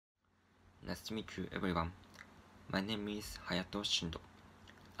Nice to meet you everyone. My name is Hayato Shindo.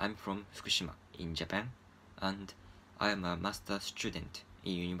 I'm from Fukushima in Japan, and I am a master student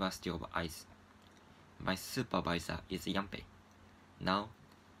in University of Ice. My supervisor is Yanpei. Now,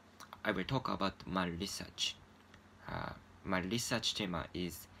 I will talk about my research. My research theme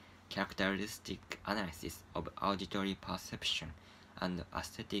is characteristic analysis of auditory perception and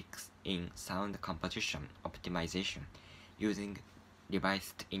aesthetics in sound composition optimization using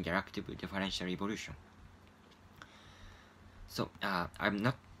revised interactive differential evolution. So, I'm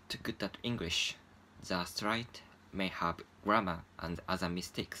not good at English. The slide may have grammar and other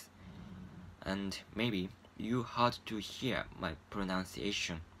mistakes. And maybe you had to hear my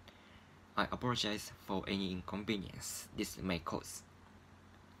pronunciation. I apologize for any inconvenience this may cause.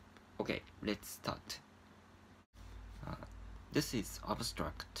 Okay, let's start. This is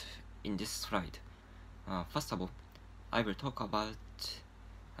abstract in this slide. First of all, I will talk about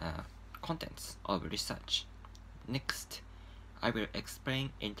contents of research. Next, I will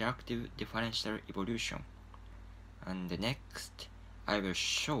explain interactive differential evolution. And next, I will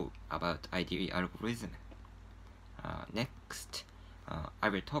show about IDE algorithm. Next, I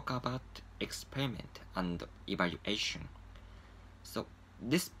will talk about experiment and evaluation. So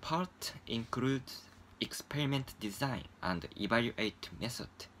this part includes experiment design and evaluate method.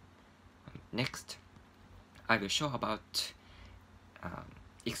 Next, I will show about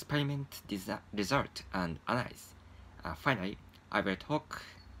experiment result and analyze. Finally, I will talk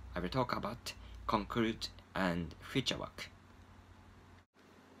about conclude and future work.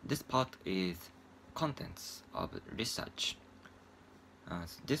 This part is contents of research.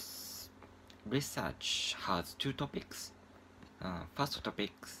 This research has two topics. First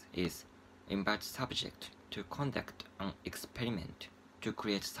topic is invite subject to conduct an experiment to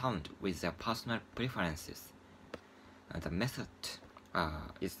create sound with their personal preferences. The method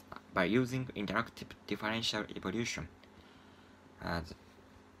is by using interactive differential evolution.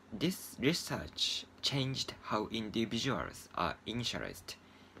 This research changed how individuals are initialized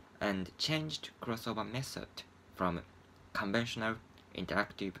and changed crossover method from conventional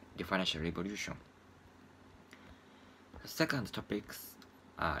interactive differential evolution. The second topic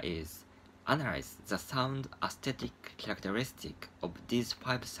is analyze the sound aesthetic characteristic of these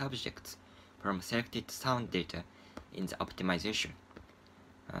 5 subjects from selected sound data in the optimization.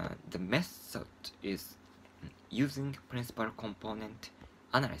 The method is using principal component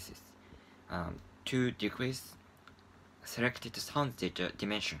analysis to decrease selected sound data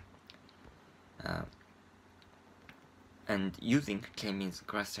dimension and using K-means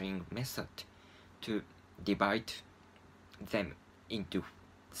clustering method to divide them into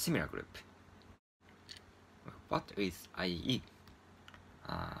similar group. What is IDE?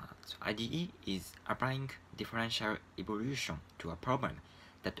 So IDE is applying differential evolution to a problem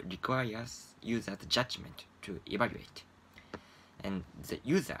that requires user's judgment to evaluate. And the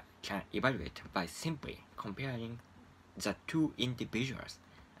user can evaluate by simply comparing the two individuals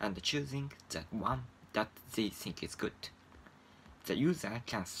and choosing the one that they think is good. The user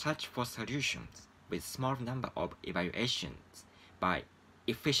can search for solutions with small number of evaluations by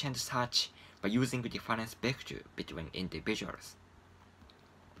efficient search by using difference vector between individuals.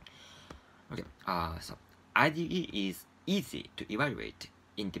 Okay, so IDE is easy to evaluate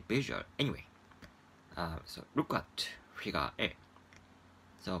individual anyway. So look at figure A.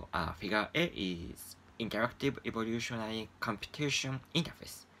 So figure A is interactive evolutionary computation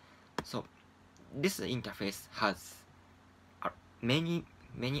interface. So this interface has many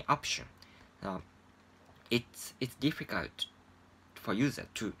options. It's difficult for user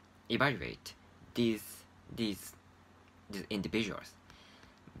to evaluate these individuals.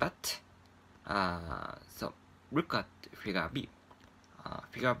 But so look at figure B.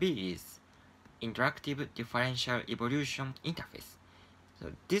 Figure B is interactive differential evolution interface.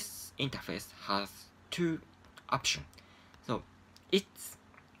 So this interface has 2 options. So it's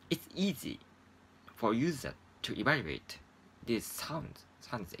easy for user to evaluate these sound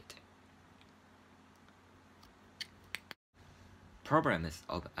data. Problems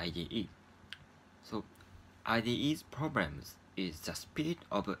of IDE. So IDE's problems is the speed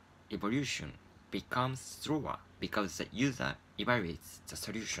of evolution becomes slower because the user evaluates the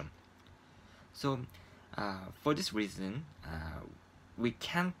solution. So for this reason, we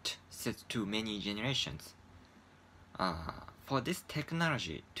can't set too many generations. For this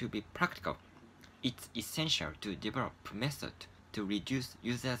technology to be practical, it's essential to develop method to reduce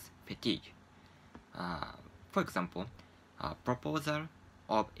users' fatigue. For example, proposal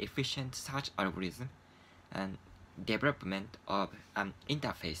of efficient search algorithm and development of an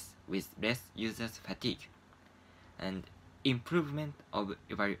interface with less users' fatigue, and improvement of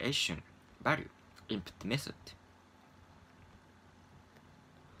evaluation value input method.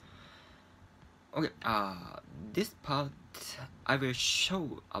 Okay, this part I will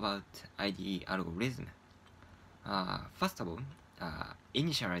show about IDE algorithm. First of all,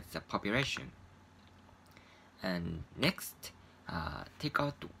 initialize the population, and next, take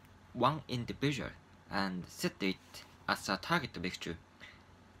out one individual and set it as a target vector,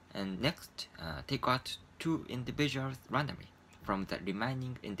 and next, take out two individuals randomly. From the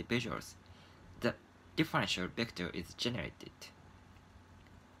remaining individuals, the differential vector is generated.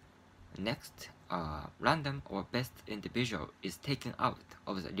 Next, random or best individual is taken out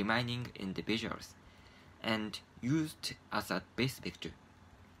of the remaining individuals and used as a base vector.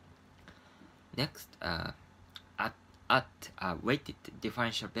 Next, add a weighted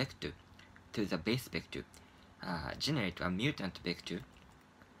differential vector to the base vector, generate a mutant vector.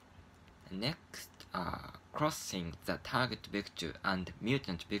 Next, crossing the target vector and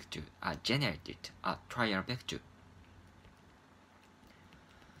mutant vector are generated a trial vector.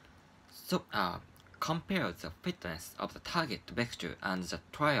 So, compare the fitness of the target vector and the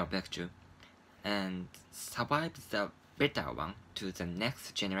trial vector, and survive the better one to the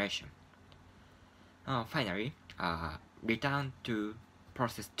next generation. Finally, return to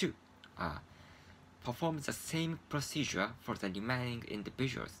process 2. Perform the same procedure for the remaining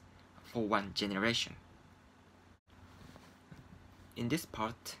individuals for one generation. In this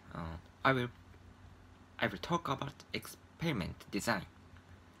part, I will talk about experiment design.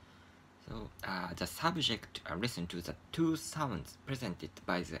 So the subject listens to the two sounds presented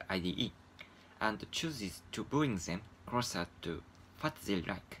by the IDE and chooses to bring them closer to what they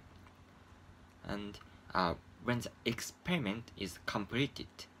like. And when the experiment is completed,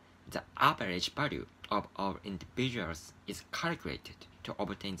 the average value of our individuals is calculated to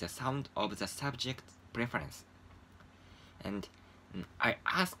obtain the sound of the subject's preference. And I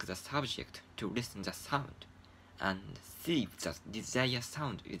ask the subject to listen the sound and see if the desired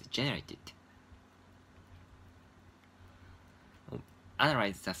sound is generated.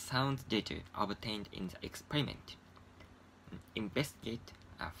 Analyze the sound data obtained in the experiment. Investigate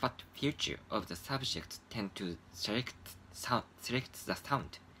what feature of the subject tend to select the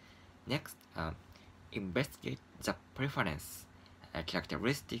sound. Next, investigate the preference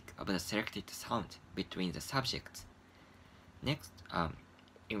characteristic of the selected sound between the subjects. Next,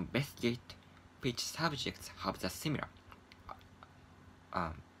 investigate which subjects have the similar.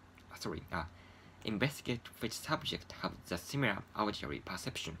 Investigate which subjects have the similar auditory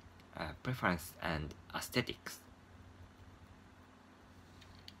perception, preference, and aesthetics.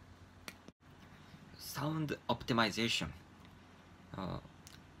 Sound optimization.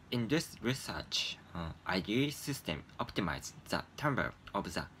 In this research, IDE system optimizes the timbre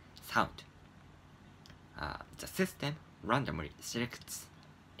of the sound. The system randomly selects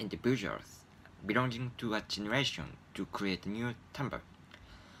individuals belonging to a generation to create new timbre.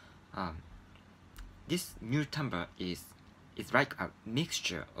 This new timbre is like a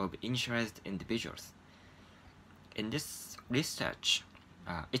mixture of initialized individuals. In this research,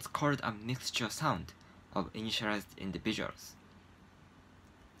 it's called a mixture sound of initialized individuals.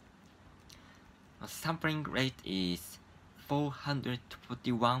 A sampling rate is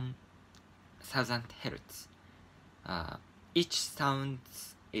 441,000 Hz. Each sound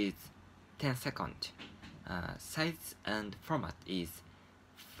is 10 seconds. Size and format is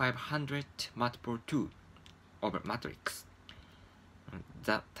 500 multiple 2 over matrix.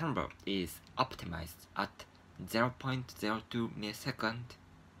 The timbre is optimized at 0.02 millisecond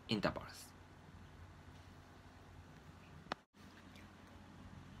intervals.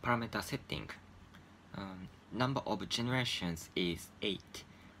 Parameter setting. Number of generations is 8,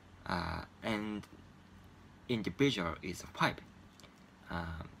 and individual is 5,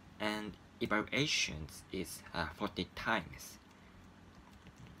 and evaluations is 40 times.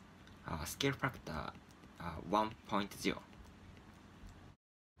 Scale factor 1.0.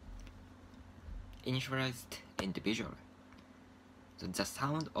 Initialized individual. So the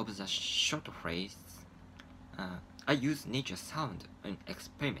sound of the short phrase. I use nature sound in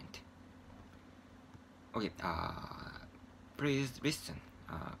experiment. Okay, please listen.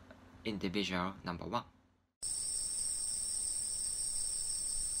 Individual number 1.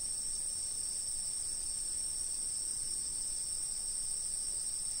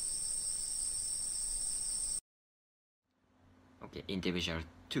 Okay, individual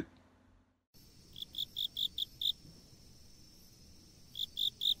 2.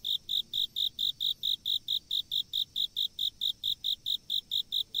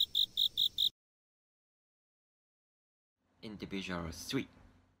 Individual 3.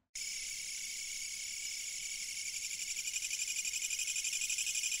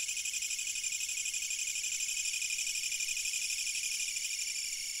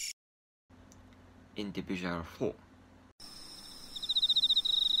 individual 4.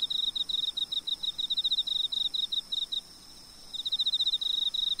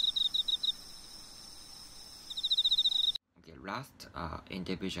 Okay, last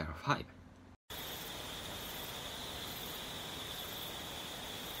individual 5.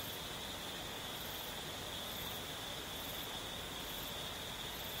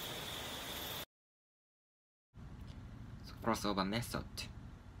 So, crossover method.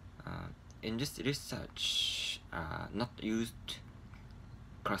 In this research, not used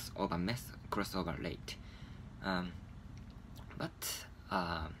crossover rate, but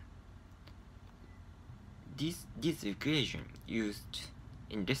this equation used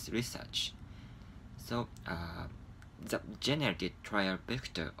in this research. So the generated trial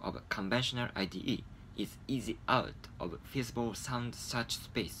vector of a conventional IDE is easy out of feasible sound search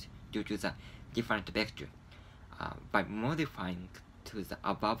space due to the different vector by modifying to the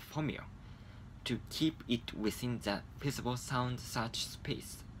above formula to keep it within the feasible sound search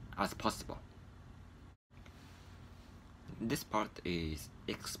space as possible. This part is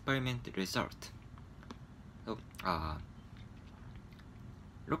experiment result. So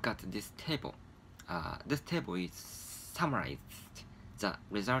look at this table. This table is summarized the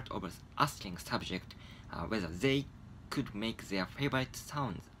result of asking subject whether they could make their favorite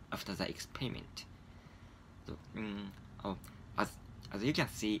sounds after the experiment. So, as you can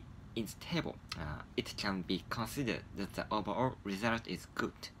see in the table, it can be considered that the overall result is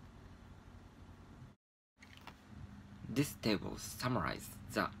good. This table summarizes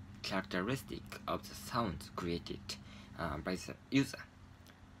the characteristic of the sounds created by the user.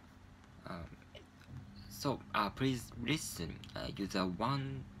 So please listen user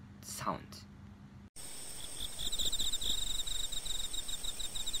 1 sound.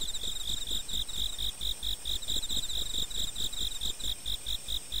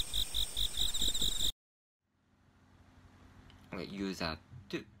 Okay, user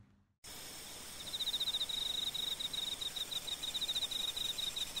 2.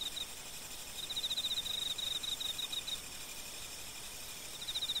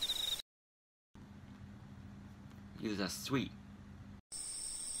 User 3.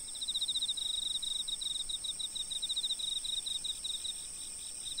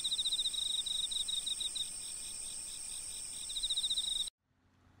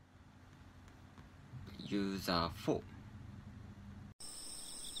 User 4.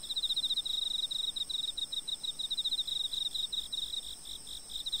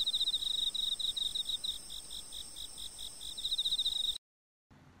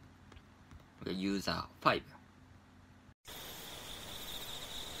 User 5.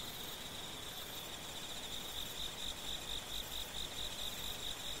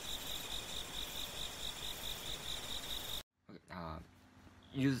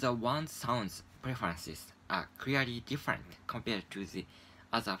 User 1 sounds preferences are clearly different compared to the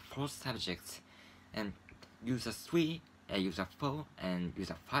other 4 subjects, and user 3, user 4, and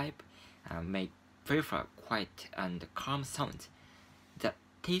user 5 may prefer quiet and calm sounds. The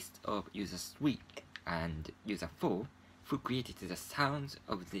taste of user 3 and user 4, who created the sounds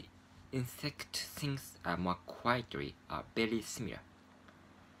of the insect things more quietly, are very similar.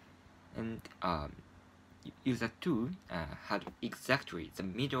 And user 2 had exactly the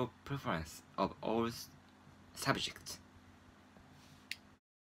middle preference of all subjects.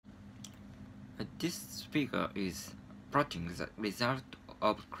 This figure is plotting the result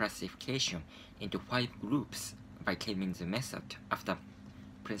of classification into 5 groups by claiming the method after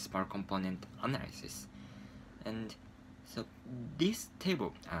principal component analysis. And so this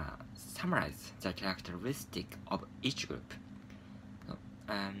table summarizes the characteristic of each group.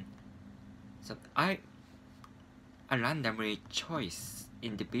 So I randomly choose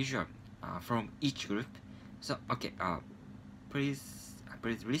individual from each group. So okay, please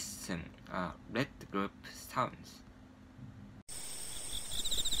listen red group sounds.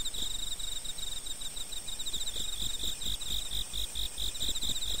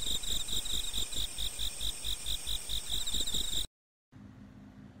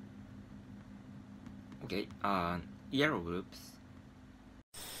 Okay, yellow groups.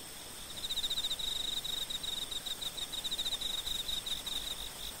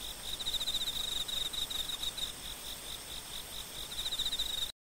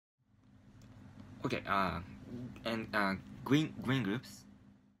 Okay, and green groups.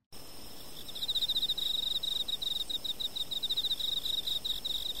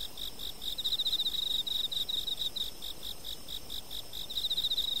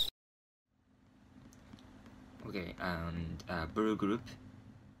 Okay, and blue group.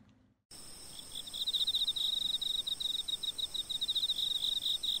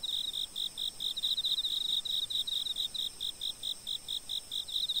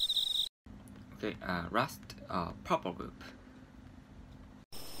 last purple group.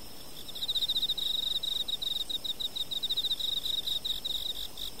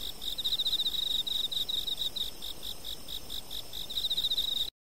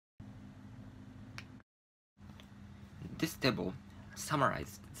 This table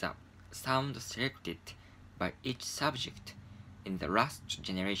summarizes the sound selected by each subject in the last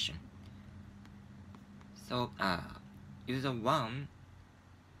generation. So, user 1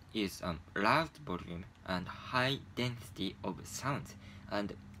 is loud volume and high density of sounds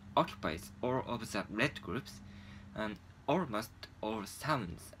and occupies all of the red groups, and almost all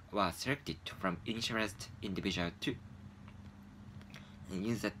sounds were selected from initialized individual 2. And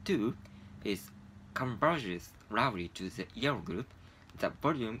user 2 converges loudly to the yellow group. The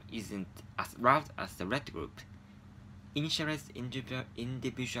volume isn't as loud as the red group. Initialized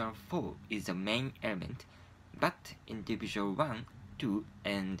individual 4 is the main element, but individual 1, 2,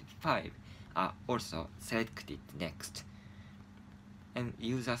 and 5 are also selected next. And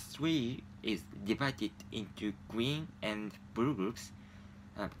user 3 is divided into green and blue groups.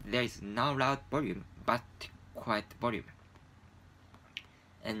 There is no loud volume, but quiet volume.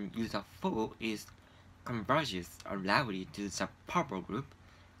 And user 4 converges loudly to the purple group.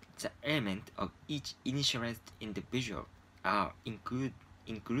 The elements of each initialized individual are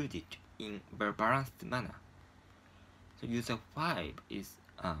included in well-balanced manner. So user 5 is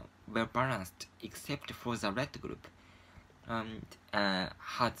well-balanced except for the red group, and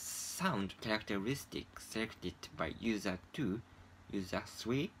has sound characteristics selected by user 2, user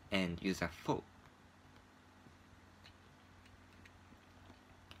 3, and user 4.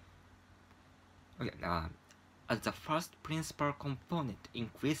 Okay, as the first principal component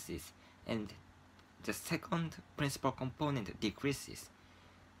increases and the second principal component decreases,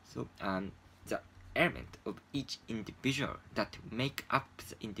 so the element of each individual that make up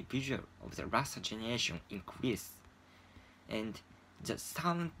the individual of the last generation increase, and the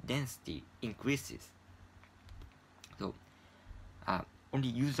sound density increases. So only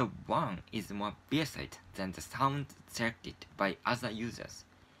user 1 is more Beerside than the sound selected by other users,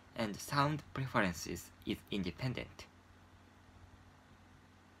 and sound preferences is independent.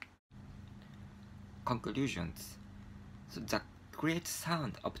 Conclusions. So the create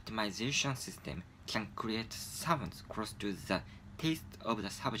sound optimization system can create sounds close to the taste of the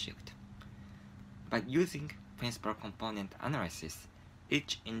subject. By using principal component analysis,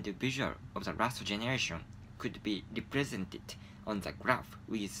 each individual of the last generation could be represented on the graph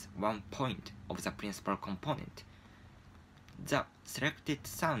with 1 point of the principal component. The selected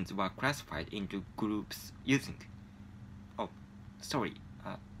sounds were classified into groups using...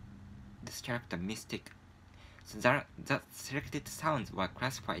 this character mistake. So the selected sounds were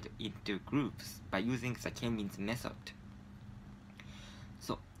classified into groups by using the K-means method.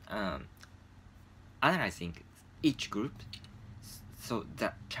 So, analyzing each group, so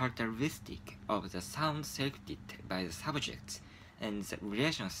the characteristic of the sound selected by the subjects and the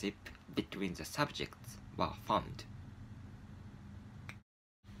relationship between the subjects were found.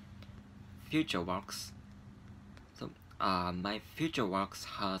 Future works. So, my future works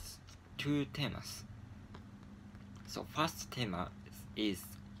has 2 themes. So first theme is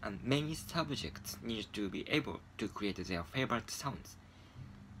many subjects need to be able to create their favorite sounds.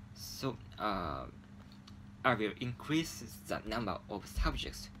 So I will increase the number of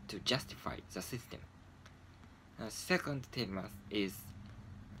subjects to justify the system. Second theme is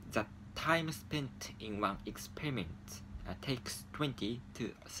the time spent in one experiment takes 20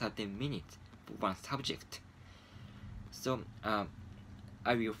 to 30 minutes for one subject. So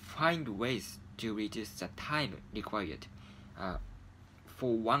I will find ways to reduce the time required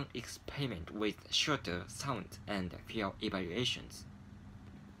for one experiment with shorter sounds and fewer evaluations.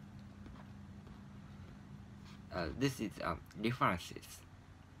 This is references.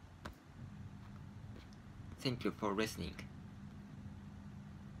 Thank you for listening.